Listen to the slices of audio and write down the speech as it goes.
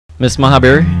Miss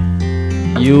Mahabir,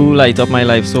 you light up my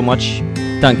life so much.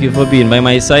 Thank you for being by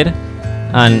my side,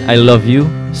 and I love you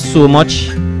so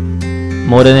much,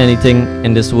 more than anything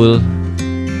in this world.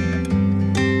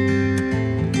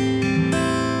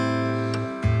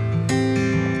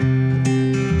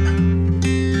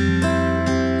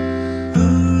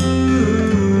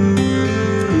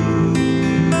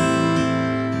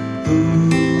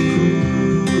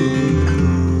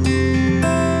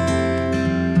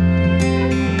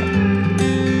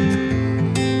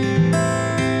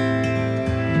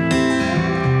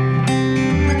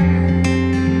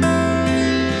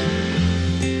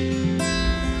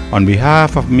 On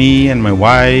behalf of me and my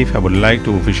wife, I would like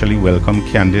to officially welcome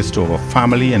Candice to our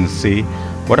family and say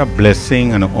what a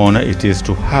blessing and honor it is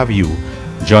to have you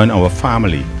join our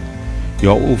family.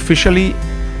 You are officially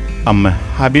a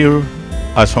Mahabir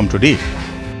as from today.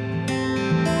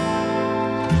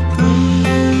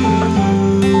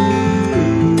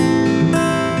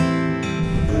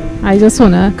 I just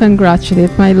want to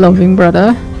congratulate my loving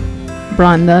brother,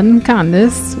 Brandon,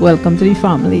 Candice. Welcome to the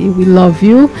family. We love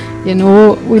you. You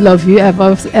know, we love you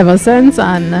ever since,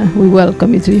 and we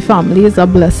welcome you to the family. It's a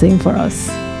blessing for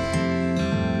us.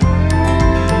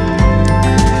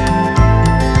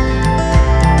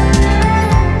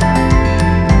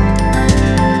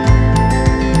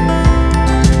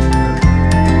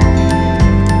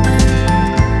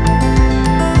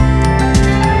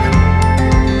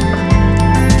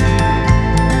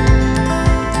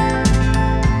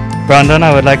 Brandon,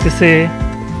 I would like to say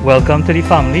welcome to the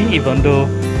family, even though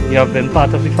you have been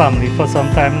part of the family for some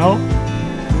time now.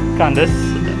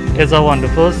 Candice is a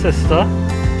wonderful sister,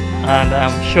 and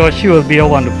I'm sure she will be a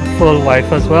wonderful wife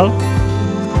as well.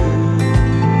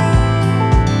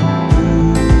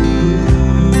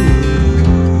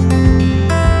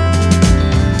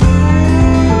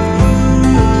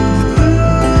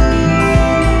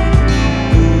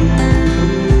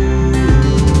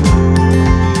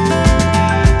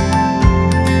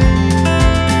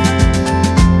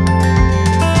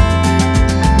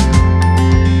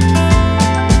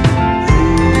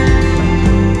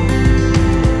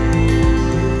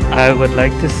 I would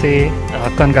like to say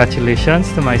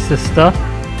congratulations to my sister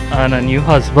and a new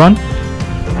husband.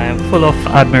 I am full of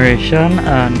admiration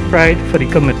and pride for the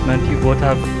commitment you both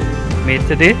have made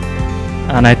today,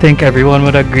 and I think everyone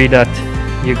would agree that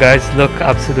you guys look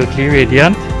absolutely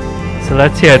radiant. So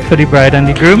let's hear it for the bride and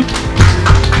the groom.